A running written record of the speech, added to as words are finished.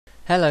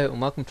Hello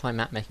and welcome to my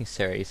map making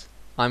series.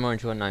 I'm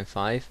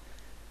Orange1095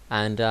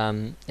 and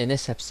in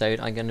this episode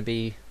I'm going to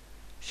be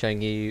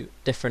showing you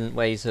different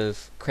ways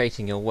of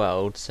creating your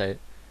world so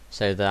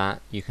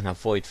that you can have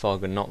void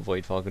fog and not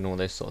void fog and all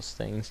those sorts of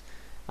things,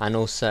 and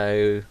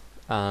also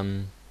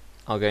I'll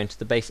go into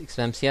the basics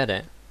of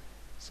MCedit.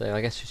 So I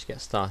guess we should get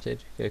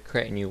started. Go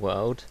create a new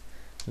world,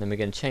 and then we're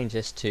going to change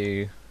this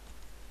to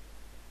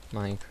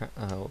Minecraft.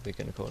 What are we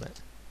going to call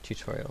it?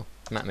 Tutorial.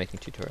 Map making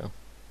tutorial.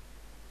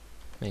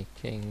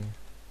 Making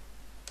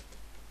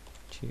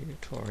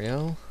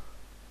tutorial.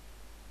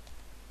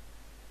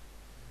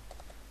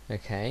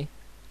 Okay,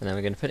 and then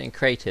we're going to put it in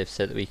creative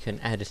so that we can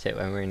edit it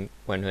when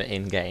we're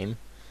in game.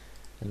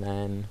 And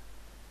then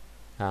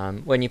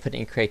when you put it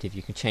in creative,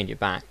 you can change it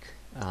back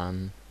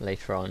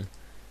later on.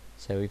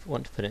 So we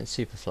want to put it in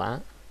super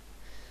flat,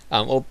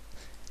 or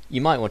you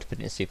might want to put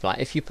it in super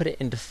flat. If you put it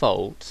in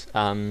default,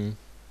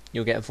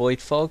 you'll get void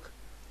fog,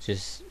 which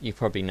is, you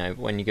probably know,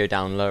 when you go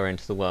down lower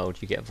into the world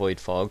you get void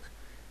fog.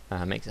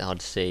 Makes it hard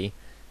to see.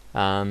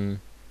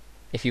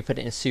 If you put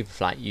it in super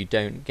flat, you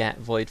don't get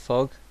void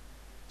fog,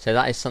 so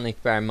that is something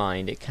to bear in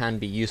mind. It can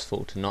be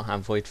useful to not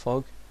have void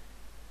fog.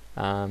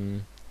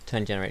 Turn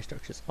generate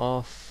structures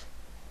off,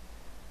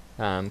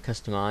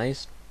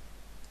 customize,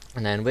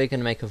 and then we're going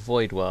to make a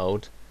void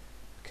world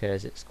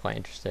because it's quite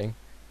interesting.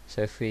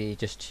 So if we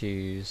just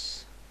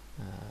choose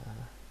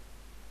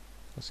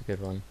what's a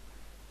good one?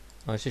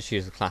 Let's just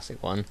choose the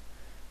classic one,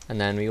 and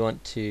then we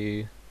want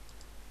to,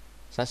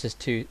 so that's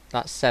just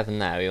that's 7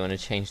 there. We want to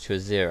change to a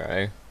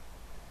 0,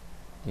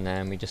 and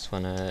then we just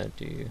want to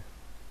do,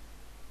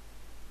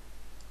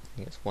 I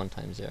think it's 1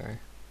 times 0, I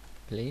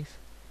believe.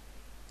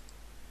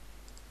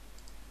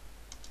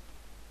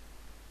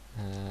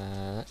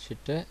 That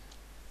should do it.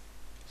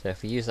 So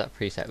if we use that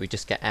preset, we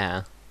just get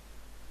air,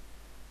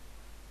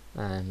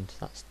 and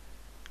that's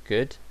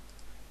good.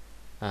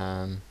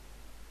 Create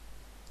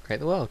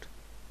the world.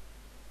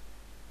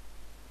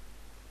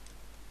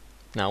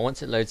 Now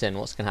once it loads in,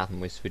 what's going to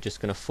happen is we're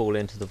just going to fall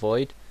into the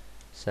void.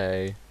 So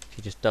if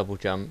you just double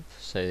jump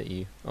so that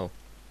you, oh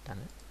damn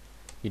it,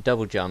 you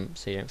double jump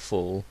so you don't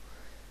fall,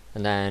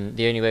 and then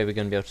the only way we're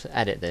going to be able to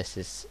edit this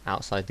is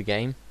outside the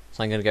game.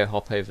 So I'm going to go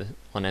hop over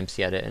on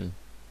MCedit and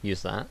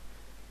use that.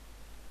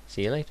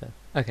 See you later.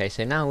 Okay,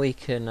 so now we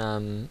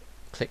can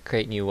click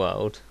create new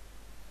world,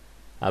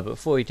 but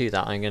before we do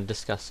that I'm going to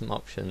discuss some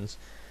options.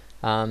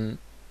 Down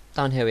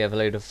here we have a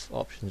load of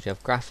options. We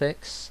have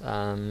graphics.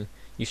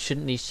 You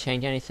shouldn't need to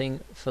change anything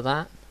for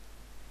that.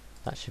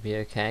 That should be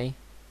okay.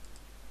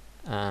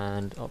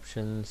 And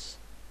options.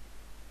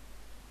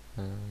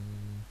 Oh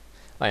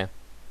yeah.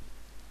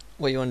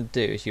 What you want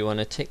to do is you want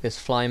to tick this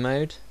fly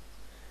mode.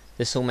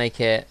 This will make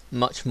it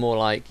much more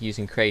like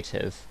using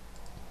creative.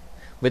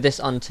 With this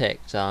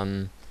unticked,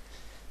 the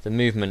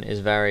movement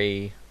is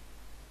very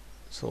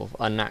sort of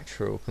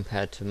unnatural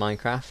compared to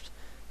Minecraft.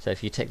 So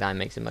if you tick that, it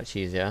makes it much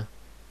easier.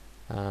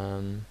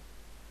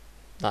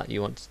 That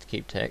you want to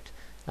keep ticked.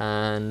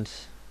 And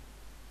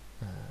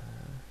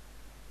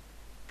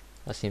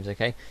that seems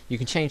okay. You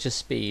can change the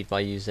speed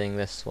by using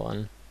this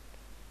one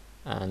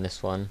and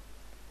this one,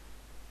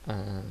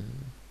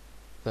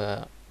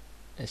 but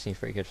it seems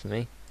pretty good for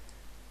me.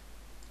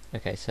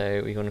 Okay,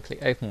 so we want to click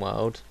open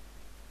world.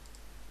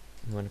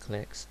 We want to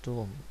click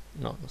storm,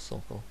 not the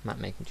circle, map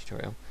making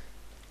tutorial.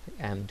 Click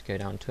M to go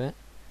down to it.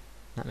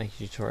 Map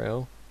making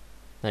tutorial.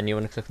 Then you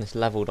want to click on this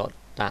level dot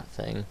dat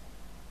thing.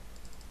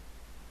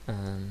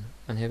 And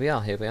here we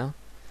are.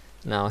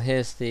 Now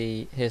here's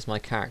my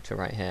character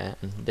right here,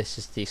 and this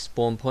is the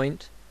spawn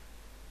point.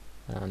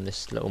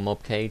 This little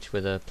mob cage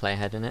with a player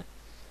head in it.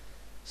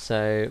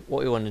 So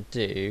what we want to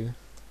do,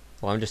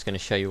 well, I'm just going to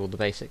show you all the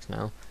basics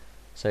now.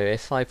 So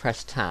if I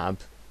press tab,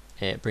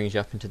 it brings you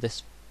up into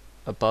this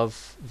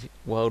above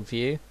world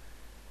view.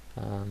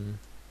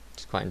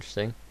 It's quite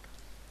interesting.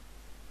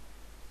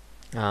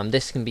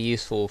 This can be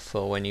useful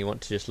for when you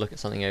want to just look at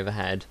something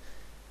overhead.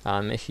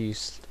 If you,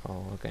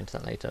 I'll go into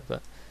that later,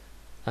 but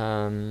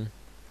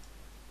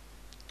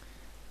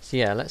so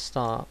yeah, let's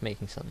start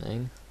making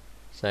something.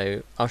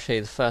 So I'll show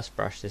you the first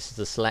brush. This is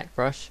the select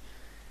brush.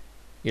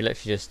 You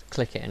literally just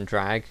click it and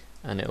drag,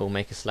 and it will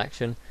make a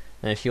selection.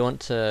 And if you want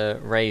to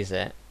raise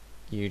it,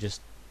 you just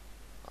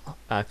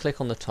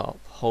click on the top,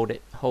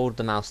 hold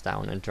the mouse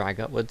down, and drag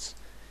upwards.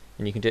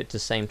 And you can do it the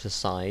same to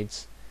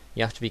sides.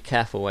 You have to be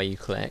careful where you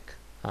click.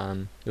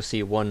 You'll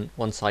see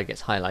one side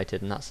gets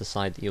highlighted, and that's the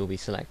side that you'll be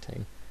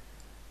selecting.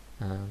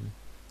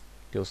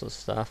 Do all sorts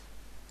of stuff.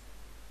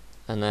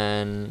 And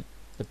then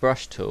the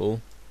brush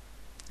tool,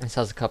 this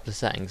has a couple of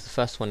settings. The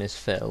first one is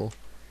fill.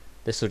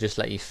 This will just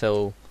let you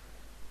fill,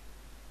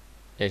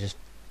 it's just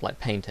like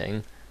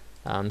painting.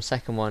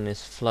 Second one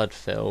is flood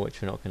fill,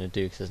 which we're not going to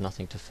do because there's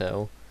nothing to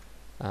fill.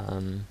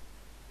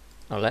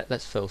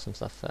 Let's fill some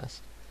stuff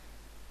first.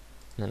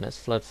 And then let's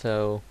flood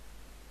fill.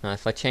 Now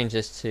if I change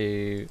this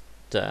to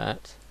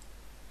dirt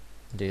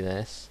and do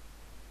this,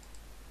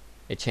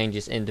 it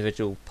changes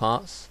individual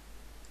parts.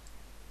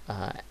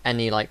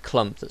 Any like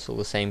clump that's all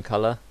the same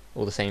colour,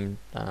 all the same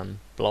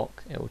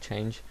block, it will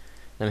change.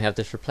 Then we have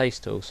this replace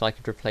tool, so I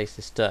could replace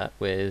this dirt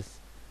with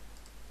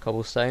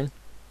cobblestone,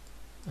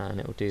 and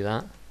it will do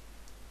that.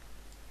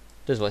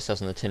 Does what it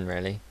says on the tin,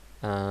 really.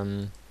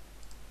 Change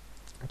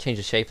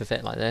the shape of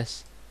it like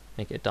this,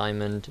 make it a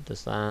diamond. It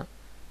does that.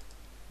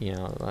 You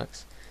know how it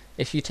works.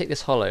 If you take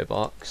this hollow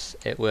box,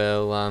 it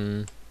will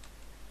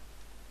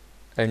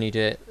only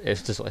do it if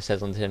this is what it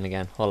says on the tin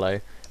again,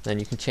 hollow. Then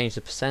you can change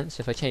the percent.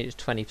 So if I change it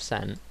to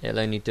 20%, it'll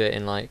only do it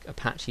in like a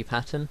patchy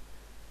pattern.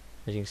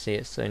 As you can see,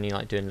 it's only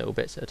like doing little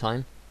bits at a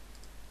time.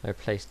 I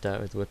replace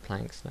dirt with wood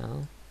planks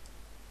now.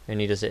 It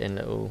only does it in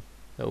little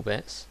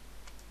bits.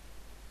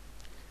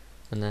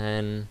 And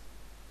then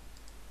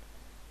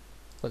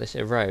got this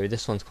erode.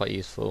 This one's quite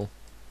useful.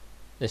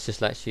 This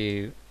just lets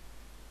you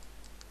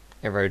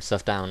erode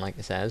stuff down, like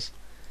it says.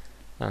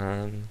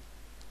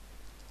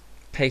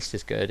 Paste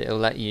is good. It'll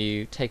let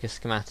you take a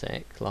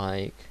schematic,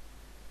 like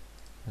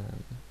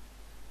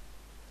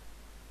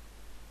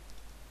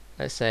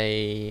let's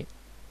say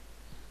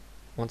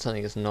want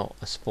something that's not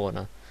a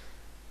spawner.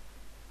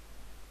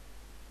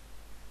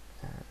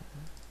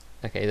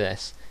 Okay,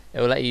 this.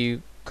 It will let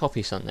you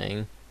copy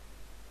something,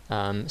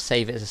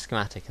 save it as a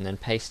schematic, and then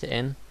paste it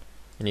in.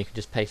 And you can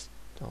just paste,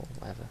 oh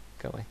whatever,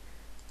 go away.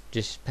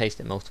 Just paste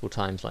it multiple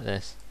times like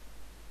this.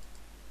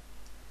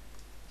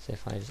 So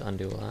if I just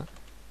undo all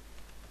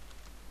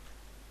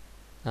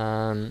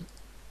that.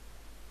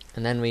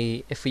 And then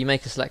if we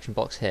make a selection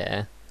box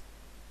here,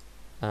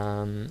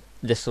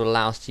 this will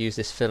allow us to use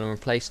this fill and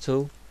replace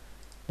tool.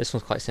 This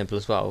one's quite simple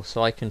as well.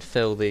 So I can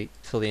fill the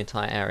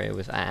entire area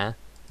with air,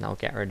 and I'll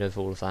get rid of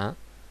all of that.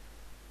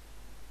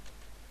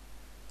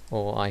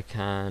 Or I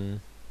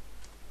can,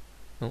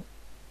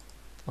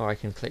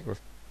 click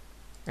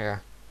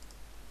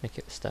make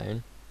it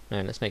stone.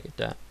 No, let's make it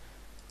dirt.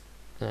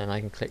 And then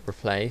I can click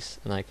replace,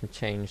 and I can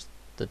change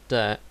the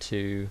dirt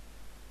to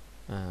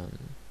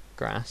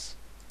grass,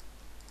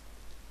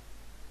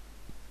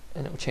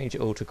 and it will change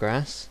it all to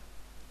grass.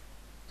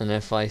 And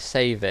if I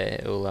save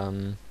it, it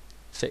will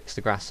fix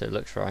the grass so it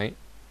looks right.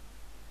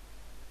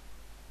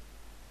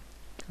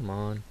 Come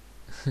on.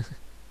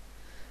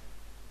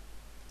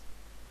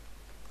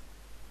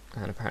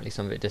 And apparently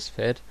some of it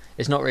disappeared.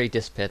 It's not really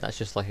disappeared, that's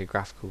just like a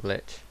graphical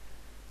glitch.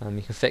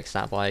 You can fix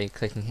that by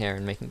clicking here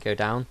and making it go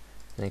down,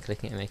 and then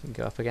clicking it and making it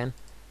go up again,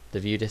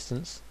 the view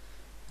distance.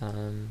 So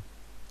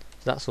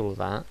that's all of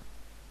that.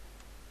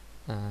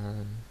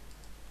 And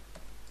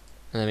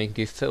then we can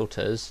do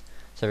filters.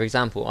 So for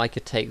example, I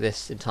could take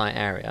this entire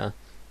area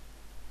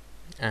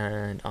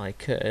and I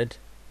could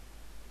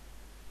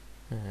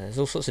there's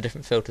all sorts of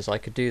different filters. I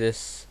could do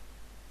this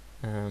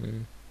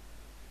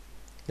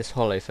this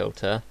hollow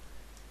filter,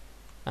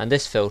 and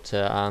this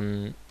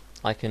filter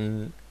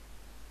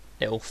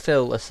it will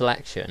fill a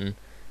selection,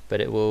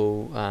 but it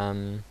will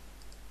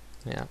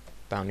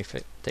boundary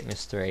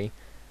thickness 3,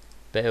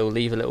 but it will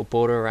leave a little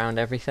border around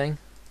everything.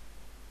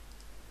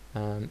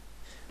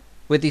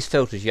 With these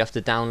filters, you have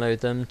to download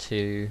them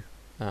to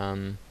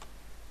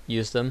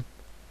use them.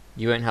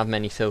 You won't have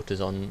many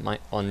filters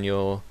on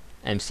your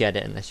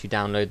MCedit unless you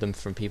download them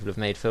from people who've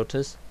made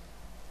filters.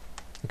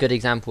 A good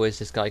example is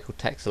this guy called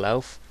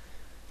Texelelf,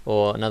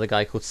 or another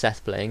guy called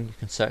Seth Bling. You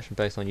can search them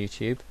both on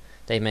YouTube.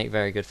 They make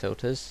very good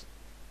filters.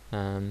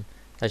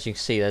 As you can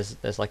see,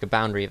 there's like a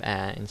boundary of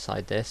air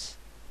inside this,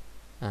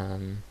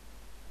 even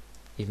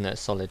though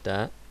it's solid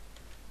dirt.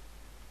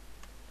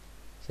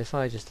 So if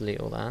I just delete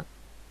all that,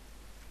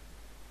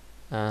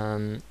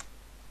 now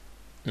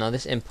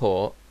this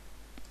import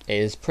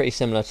is pretty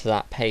similar to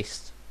that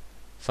paste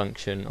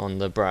function on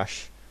the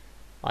brush.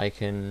 I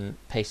can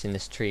paste in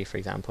this tree, for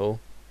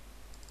example,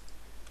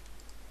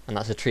 and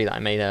that's a tree that I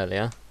made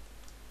earlier.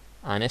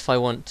 And if I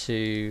want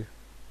to,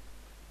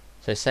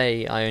 so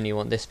say I only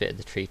want this bit of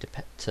the tree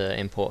to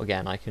import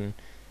again, I can,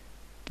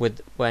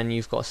 when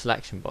you've got a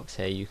selection box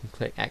here, you can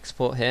click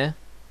export here,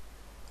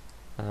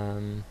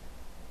 and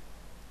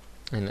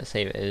let's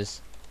say it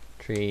is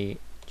tree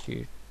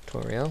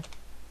tutorial.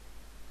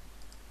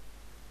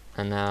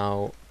 And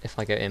now if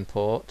I go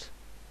import,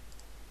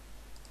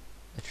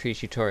 the tree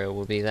tutorial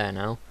will be there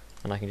now,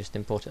 and I can just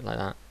import it like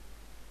that.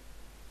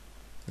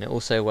 And it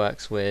also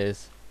works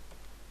with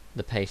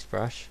the paste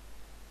brush.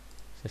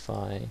 So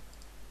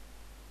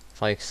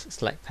if I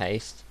select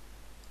paste,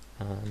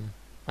 I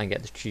can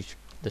get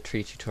the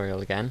tree tutorial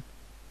again,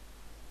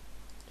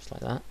 just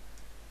like that.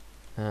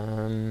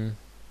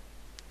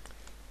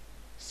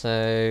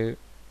 So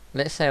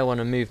let's say I want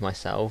to move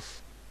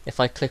myself. If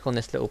I click on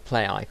this little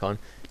player icon,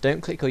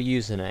 don't click your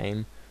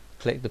username,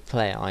 click the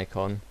player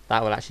icon.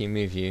 That will actually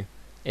move you.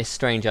 It's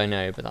strange, I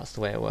know, but that's the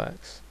way it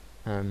works.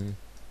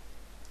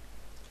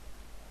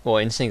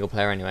 Or in single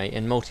player anyway.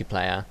 In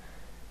multiplayer,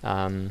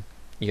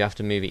 you have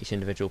to move each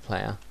individual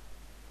player.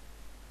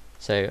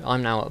 So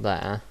I'm now up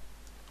there,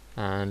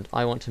 and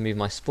I want to move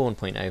my spawn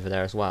point over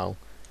there as well.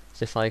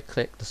 So if I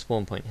click the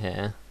spawn point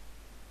here,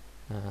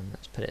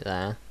 let's put it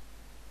there,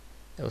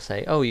 it will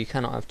say, oh, you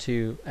cannot have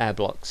 2 air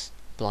blocks,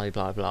 blah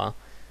blah blah.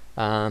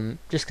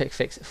 Just click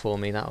fix it for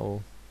me, that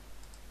will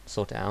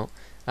sort it out.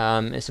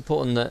 It's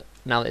important that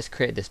now that it's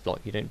created this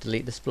block, you don't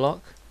delete this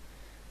block.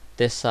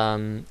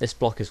 this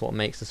block is what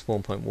makes the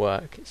spawn point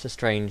work. It's a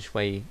strange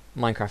way.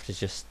 Minecraft is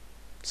just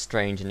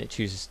strange, and it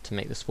chooses to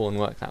make the spawn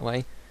work that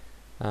way.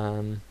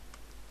 You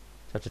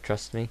have to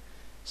trust me.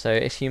 So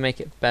if you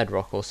make it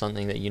bedrock or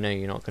something that you know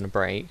you're not going to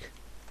break,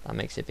 that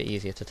makes it a bit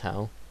easier to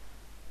tell.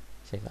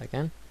 Save that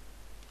again.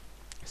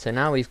 So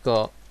now we've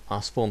got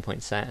our spawn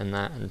point set and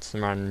that, and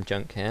some random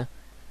junk here.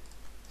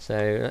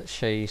 So let's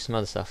show you some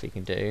other stuff we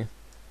can do.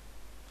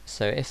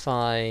 So if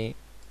I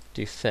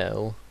do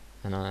fill,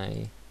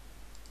 and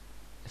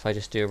if I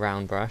just do a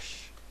round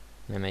brush,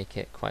 and I make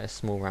it quite a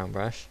small round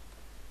brush,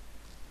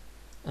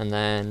 and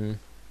then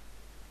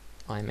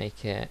I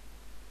make it,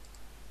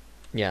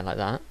 yeah, like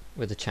that,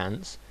 with a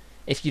chance.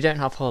 If you don't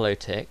have hollow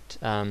ticked,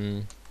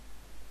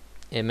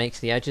 it makes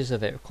the edges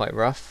of it quite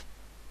rough.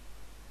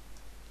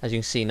 As you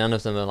can see, none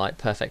of them are like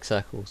perfect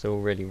circles, they're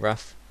all really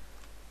rough.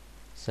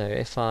 So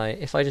if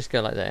I just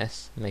go like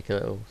this, make a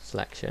little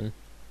selection,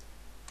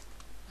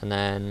 and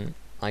then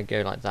I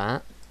go like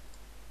that,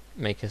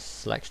 make a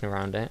selection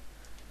around it,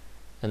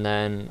 and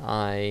then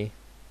I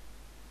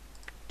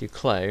do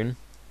clone,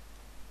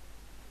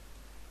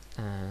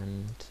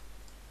 and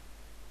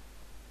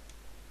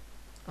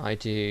I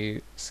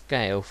do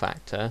scale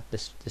factor,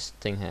 this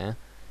thing here,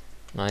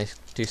 and I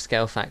do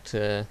scale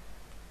factor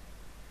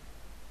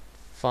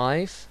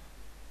 5,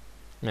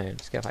 no,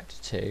 scale factor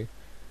 2.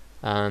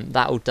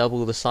 That will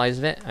double the size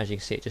of it. As you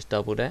can see, it just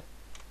doubled it,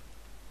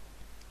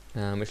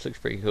 which looks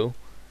pretty cool.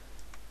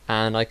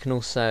 And I can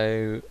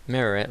also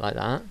mirror it like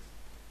that,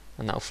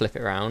 and that will flip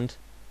it around.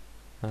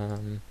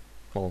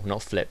 Well,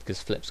 not flip,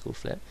 because flip's called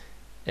flip.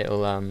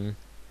 It'll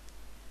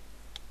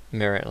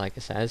mirror it like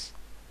it says,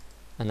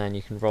 and then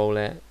you can roll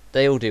it.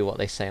 They all do what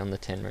they say on the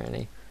tin,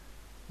 really.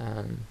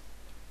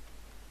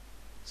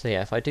 So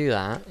yeah, if I do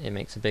that, it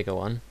makes a bigger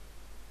one.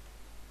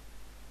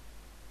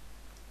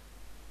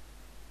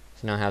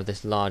 So now I have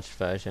this large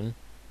version,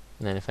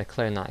 and then if I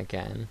clone that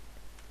again,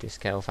 do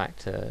scale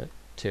factor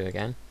 2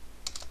 again.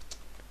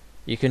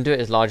 You can do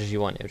it as large as you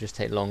want, it will just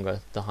take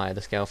longer the higher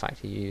the scale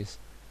factor you use.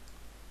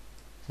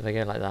 So if I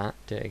go like that,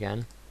 do it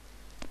again.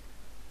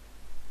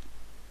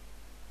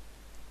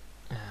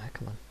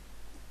 Come on.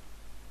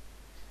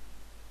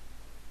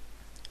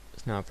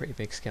 It's now a pretty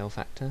big scale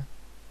factor.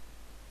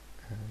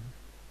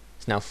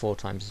 It's now 4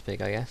 times as big,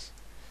 I guess.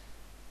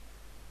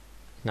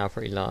 It's now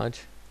pretty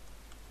large.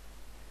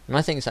 And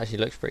I think this actually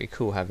looks pretty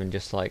cool, having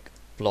just like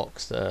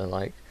blocks that are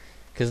like,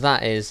 because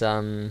that is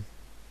a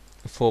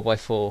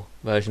 4x4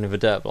 version of a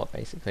dirt block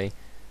basically.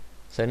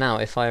 So now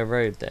if I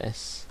erode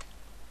this,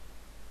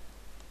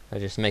 I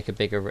just make a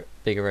bigger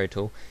road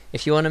tool.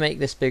 If you want to make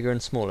this bigger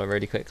and smaller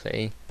really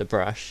quickly, the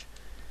brush,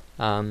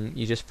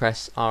 you just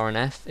press R and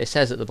F. It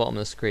says at the bottom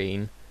of the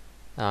screen,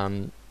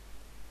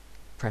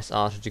 press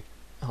R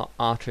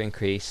to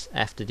increase,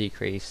 F to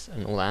decrease,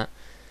 and all that.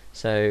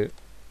 So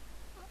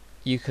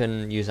you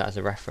can use that as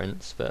a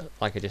reference, but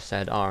like I just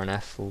said, R and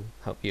F will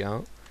help you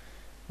out.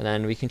 And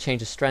then we can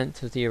change the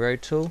strength of the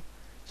erode tool,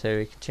 so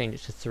we can change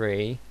it to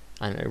 3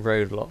 and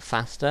erode a lot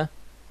faster.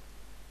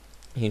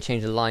 You can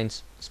change the line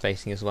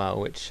spacing as well,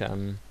 which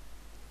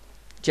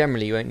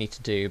generally you won't need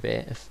to do, but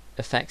it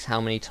affects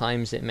how many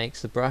times it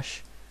makes the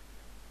brush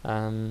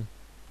per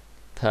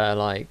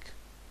like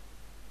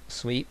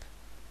sweep.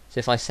 So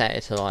if I set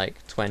it to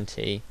like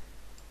 20,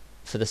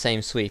 for the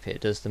same sweep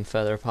it does them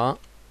further apart.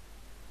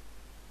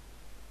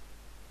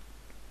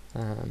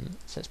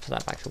 So let's put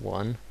that back to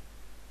 1,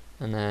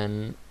 and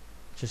then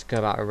just go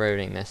about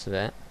eroding this a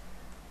bit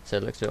so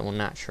it looks a bit more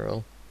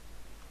natural.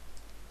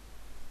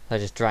 I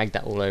just dragged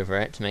that all over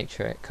it to make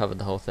sure it covered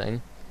the whole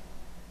thing.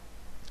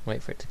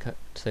 Wait for it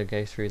to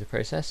go through the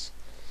process.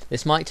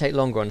 This might take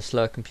longer on a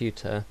slower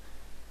computer.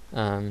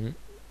 Some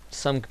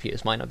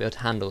computers might not be able to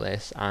handle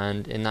this,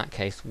 and in that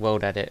case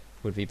World Edit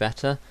would be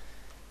better.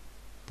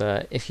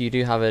 But if you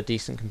do have a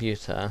decent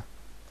computer,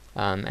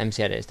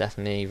 MCedit is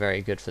definitely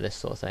very good for this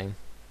sort of thing.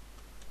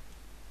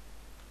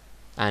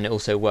 And it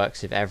also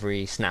works with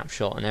every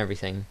snapshot and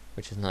everything,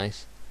 which is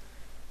nice.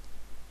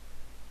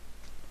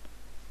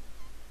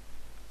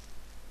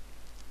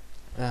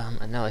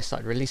 And now they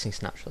started releasing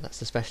snapshot,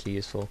 that's especially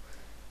useful.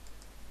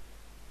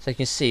 So you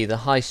can see the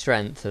high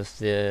strength of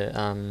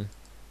the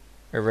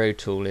erode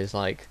tool is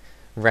like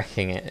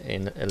wrecking it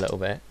in a little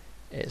bit.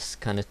 It's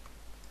kind of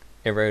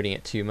eroding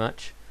it too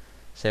much.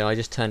 So I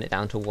just turned it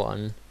down to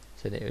 1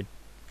 so that it would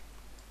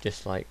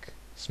just like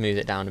smooth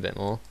it down a bit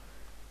more.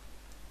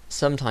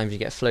 Sometimes you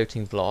get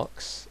floating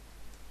blocks.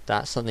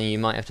 That's something you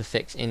might have to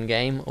fix in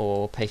game,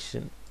 or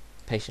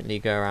patiently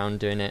go around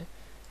doing it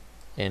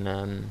in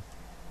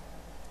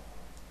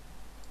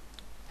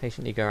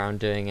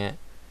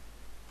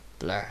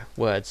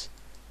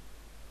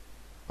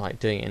like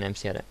doing it in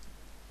MCedit.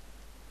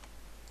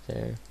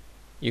 So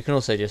you can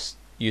also just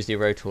use the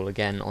erode tool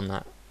again on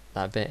that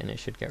bit, and it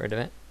should get rid of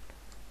it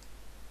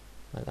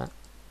like that.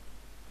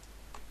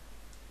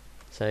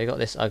 So you got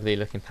this ugly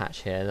looking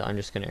patch here that I'm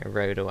just going to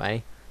erode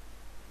away.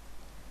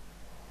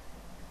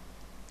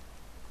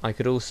 I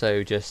could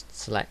also just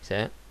select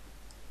it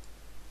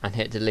and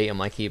hit delete on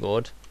my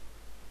keyboard.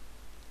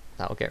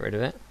 That'll get rid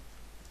of it.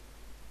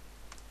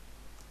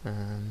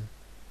 And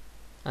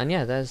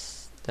yeah,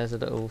 there's a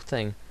little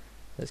thing.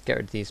 Let's get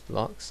rid of these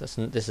blocks. This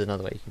is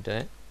another way you can do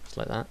it, just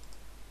like that.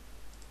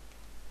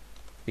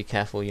 Be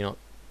careful you're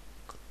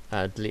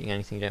not deleting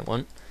anything you don't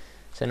want.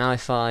 So now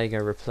if I go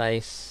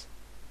replace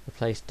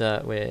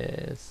dirt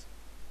with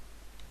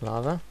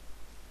lava,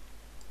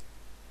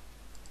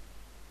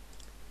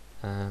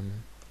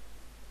 and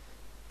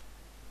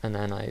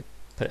then I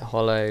put it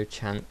hollow,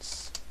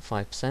 chance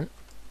 5%.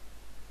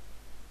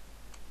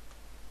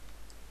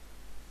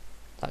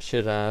 That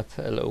should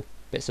put a little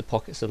bits of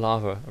pockets of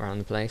lava around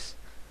the place,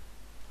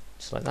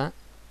 just like that.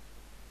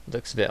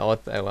 Looks a bit odd,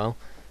 but oh well.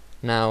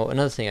 Now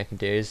another thing I can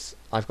do is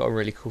I've got a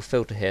really cool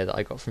filter here that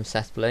I got from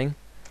Sethbling.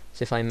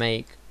 So if I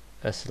make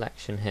a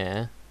selection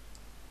here,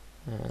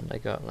 and I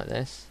go up like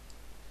this,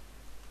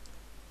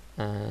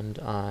 and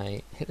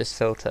I hit this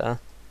filter,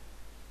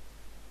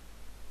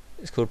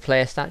 it's called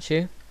player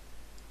statue.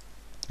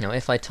 Now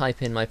if I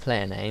type in my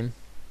player name,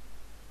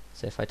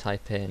 so if I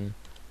type in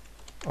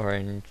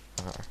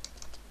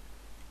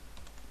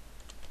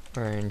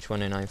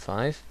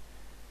Orange1095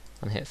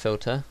 and hit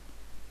filter,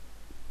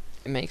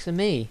 it makes a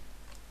me.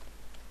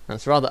 And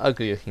it's a rather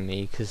ugly looking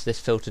me because this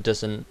filter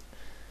doesn't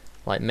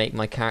like make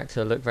my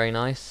character look very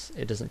nice.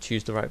 It doesn't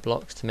choose the right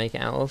blocks to make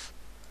it out of,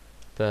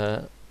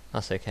 but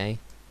that's okay.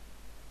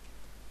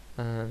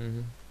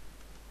 So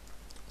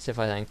if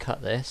I then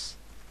cut this,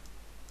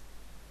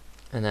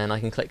 and then I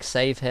can click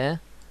save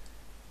here,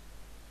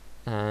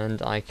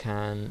 and I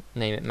can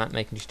name it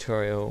Mapmaking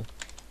Tutorial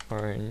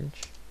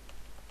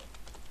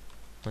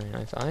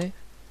Orange1095,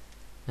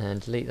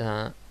 and delete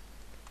that.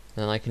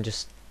 Then I can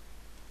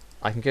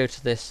go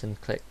to this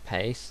and click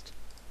paste,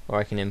 or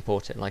I can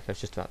import it like I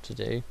was just about to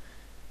do.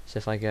 So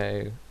if I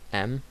go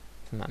M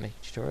for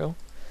Mapmaking Tutorial,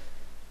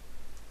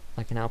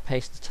 I can now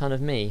paste a ton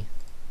of me.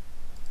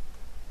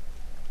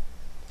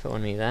 Put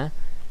one me there,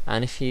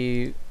 and if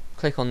you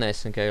click on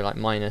this and go like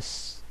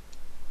minus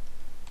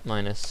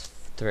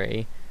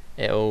 3,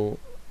 it'll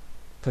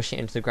push it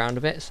into the ground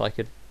a bit. So I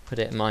could put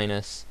it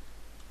minus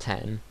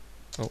 10,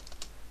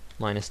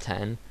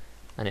 and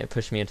it'll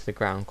push me into the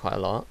ground quite a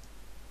lot.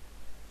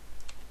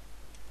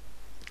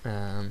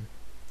 And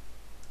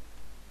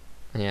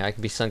yeah, I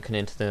can be sunken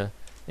into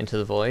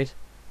the void,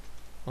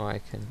 or I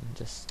can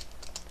just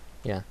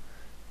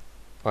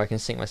or I can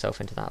sink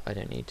myself into that, but I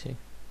don't need to.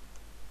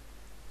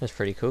 That's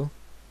pretty cool.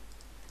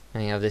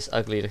 And you have this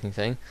ugly looking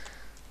thing.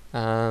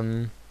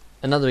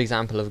 Another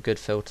example of a good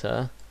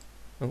filter.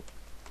 Now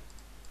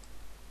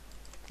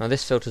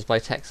this filter's by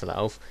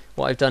Texelelf.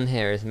 What I've done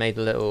here is made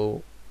a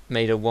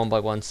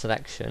 1x1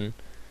 selection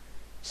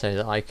so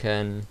that I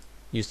can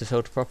use the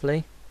filter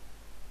properly.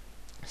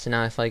 So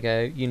now if I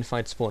go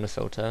unified spawner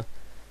filter,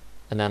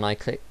 and then I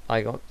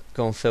go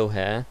on fill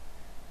here,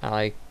 and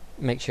I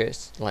make sure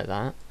it's like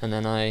that, and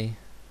then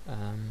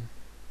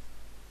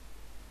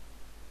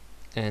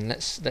and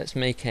let's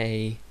make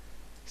a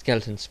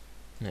let's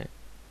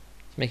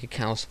make a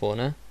cow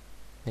spawner,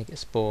 make it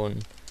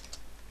spawn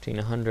between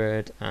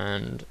 100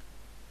 and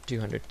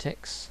 200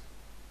 ticks.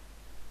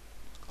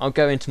 I'll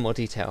go into more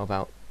detail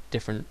about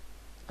different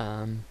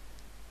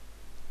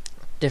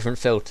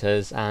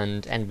filters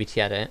and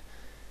MCedit,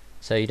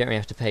 so you don't really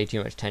have to pay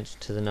too much attention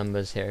to the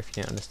numbers here if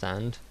you don't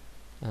understand.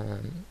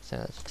 So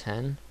that's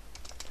 10.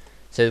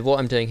 So what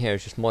I'm doing here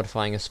is just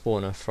modifying a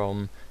spawner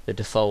from the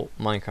default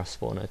Minecraft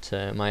spawner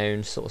to my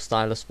own sort of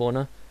style of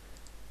spawner.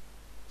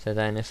 So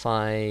then if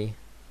there's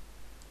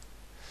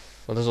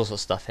all sorts of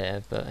stuff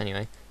here, but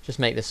anyway, just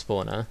make this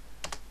spawner.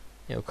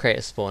 It'll create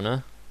a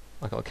spawner.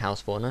 I got a cow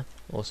spawner,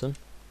 awesome.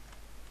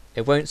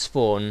 It won't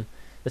spawn.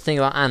 The thing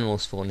about animal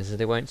spawn is that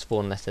they won't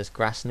spawn unless there's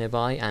grass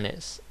nearby and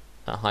it's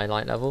at high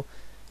light level.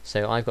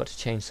 So I've got to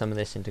change some of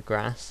this into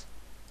grass.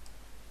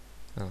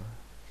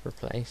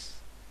 Replace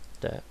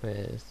dirt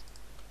with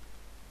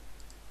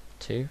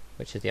 2,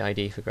 which is the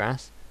ID for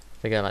grass.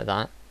 If I go like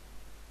that,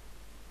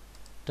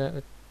 dirt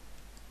with...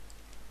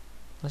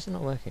 Why is it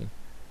not working?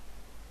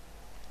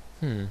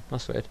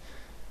 That's weird.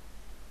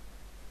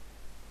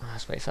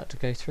 Let's wait for that to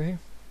go through.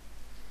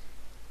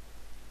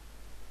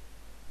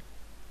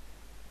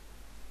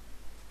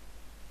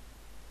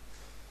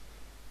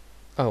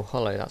 Oh,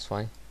 hollow, that's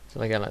why. So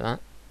if I go like that,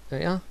 there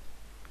we are,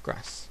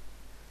 grass.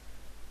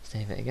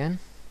 Save it again.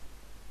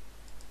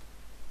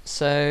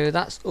 So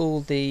that's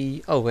all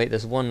the... Oh wait,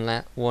 there's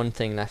one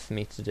thing left for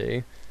me to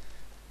do,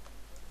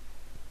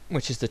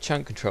 which is the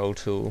chunk control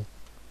tool.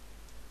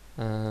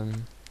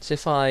 So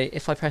if I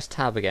press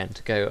tab again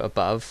to go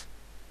above,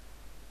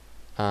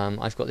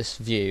 I've got this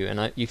view,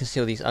 and you can see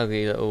all these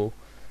ugly little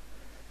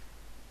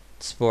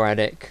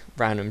sporadic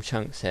random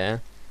chunks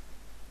here.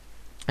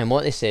 And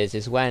what this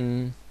is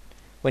when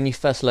you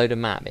first load a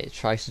map, it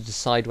tries to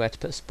decide where to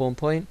put a spawn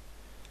point.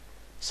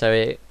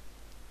 So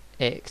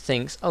it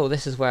thinks, oh,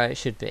 this is where it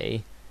should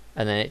be,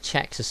 and then it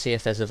checks to see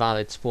if there's a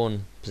valid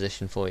spawn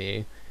position for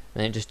you, and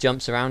then it just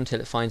jumps around until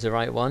it finds the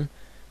right one.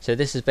 So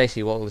this is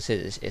basically what all this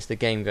is. It's the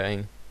game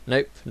going,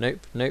 nope,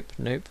 nope, nope,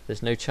 nope,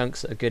 there's no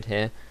chunks that are good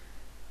here.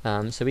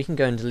 So we can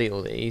go and delete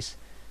all these.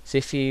 So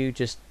if you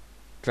just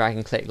drag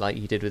and click like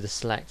you did with the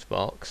select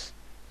box,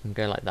 and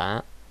go like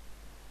that,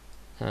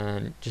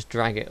 and just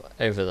drag it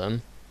over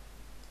them.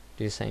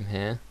 Do the same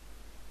here,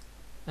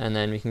 and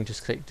then we can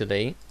just click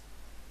delete.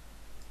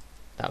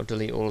 That'll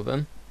delete all of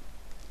them.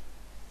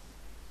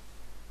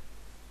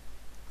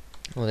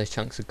 All those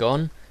chunks are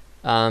gone.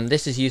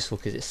 This is useful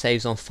because it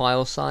saves on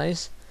file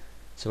size,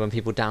 so when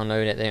people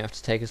download it they don't have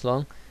to take as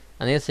long.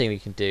 And the other thing we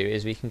can do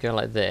is we can go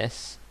like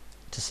this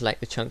to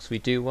select the chunks we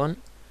do want.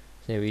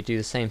 So we do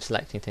the same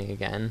selecting thing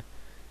again,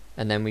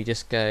 and then we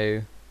just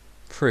go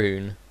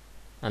prune,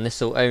 and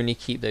this will only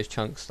keep those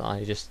chunks that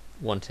I just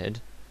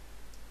wanted.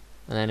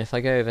 And then if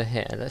I go over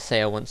here, let's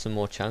say I want some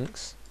more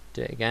chunks,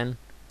 do it again,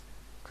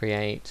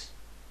 create.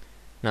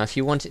 Now if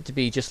you want it to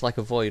be just like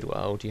a void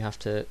world, you have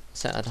to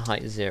set that to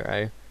height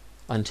 0,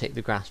 untick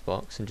the grass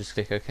box and just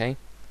click OK.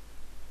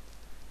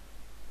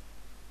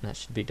 And that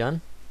should be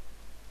done.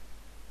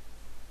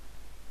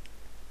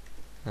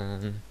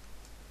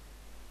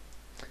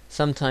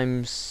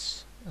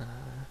 Sometimes,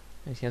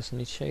 anything else I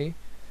need to show you?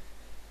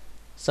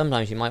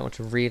 Sometimes you might want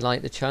to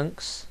relight the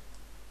chunks,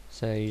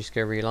 so you just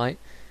go relight.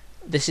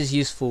 This is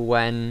useful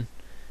when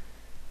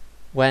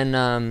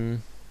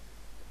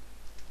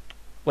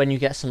you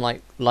get some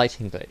like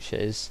lighting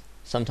glitches.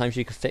 Sometimes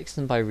you can fix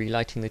them by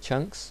relighting the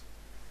chunks,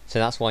 so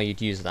that's why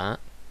you'd use that.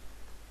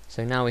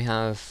 So now we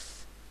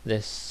have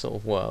this sort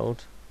of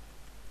world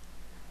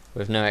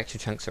with no extra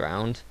chunks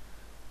around.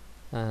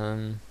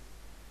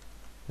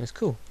 It's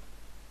cool.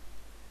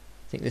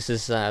 I think this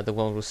is the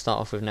world we'll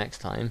start off with next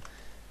time.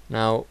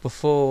 Now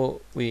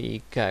before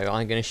we go,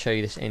 I'm going to show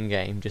you this in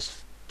game.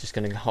 Just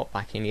going to hop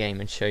back in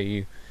game and show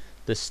you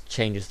the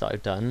changes that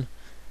I've done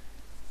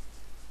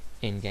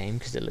in game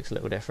because it looks a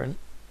little different.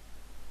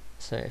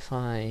 So if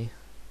I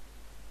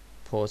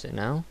pause it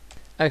now.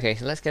 Okay,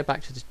 so let's go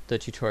back to the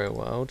tutorial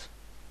world.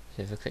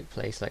 So if I click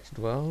play selected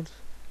world,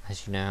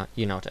 as you know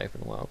how to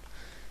open a world.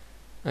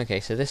 Okay,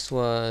 so this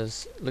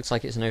looks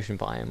like it's an ocean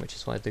biome, which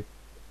is why the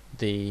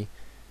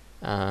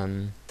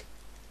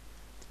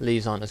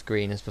leaves aren't as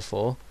green as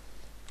before.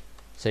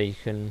 So you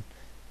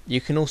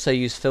can also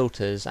use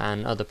filters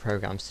and other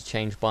programs to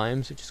change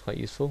biomes, which is quite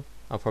useful.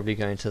 I'll probably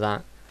go into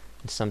that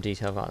in some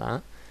detail about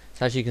that.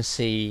 So as you can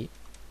see,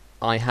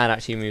 I had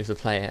actually moved the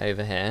player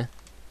over here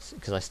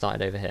because I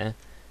started over here,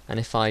 and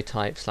if I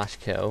type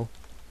 /kill,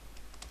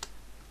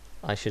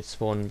 I should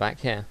spawn back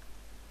here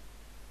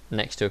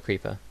next to a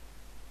creeper.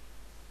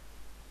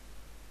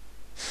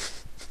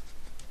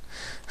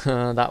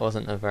 That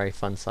wasn't a very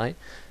fun sight.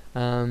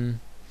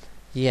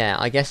 Yeah,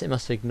 I guess it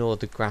must have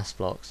ignored the grass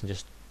blocks and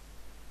just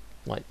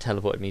like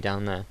teleported me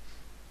down there.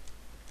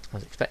 I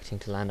was expecting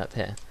to land up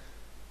here.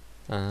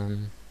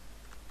 And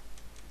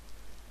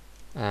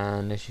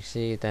as you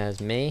see,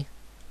 there's me,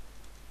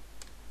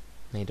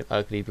 made of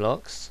ugly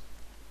blocks.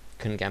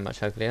 Couldn't get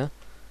much uglier.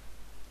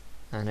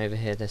 And over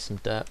here there's some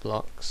dirt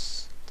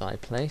blocks that I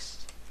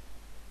placed.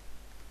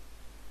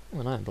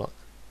 Oh, an iron block.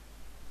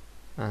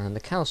 And the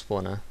cow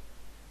spawner.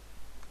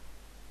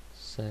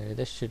 So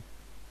this should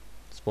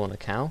spawn a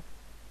cow.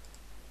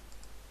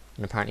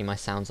 And apparently my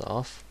sounds are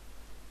off.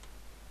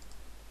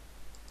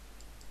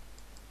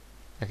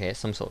 Okay, it's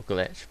some sort of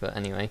glitch, but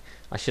anyway,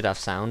 I should have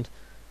sound.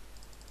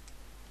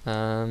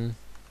 And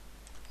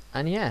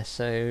yeah,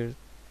 so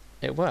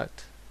it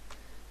worked.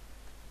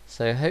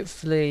 So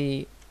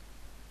hopefully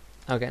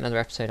I'll get another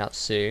episode out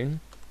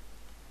soon,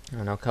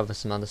 and I'll cover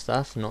some other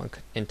stuff. I'm not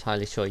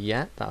entirely sure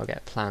yet, but I'll get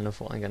a plan of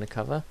what I'm going to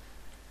cover.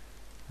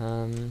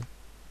 Should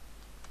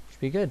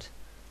be good.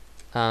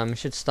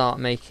 Should start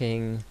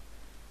making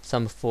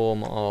some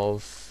form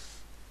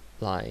of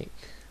like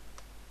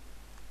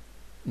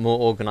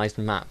more organised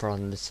map rather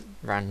than this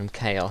random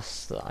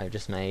chaos that I've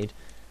just made.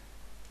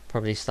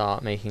 Probably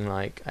start making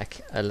like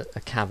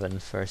a cavern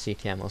for a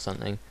CTM or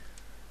something.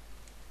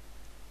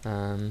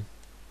 So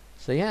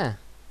yeah,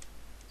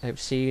 hope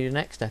to see you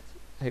next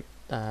hope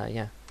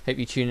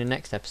you tune in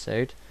next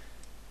episode,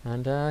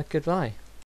 and goodbye.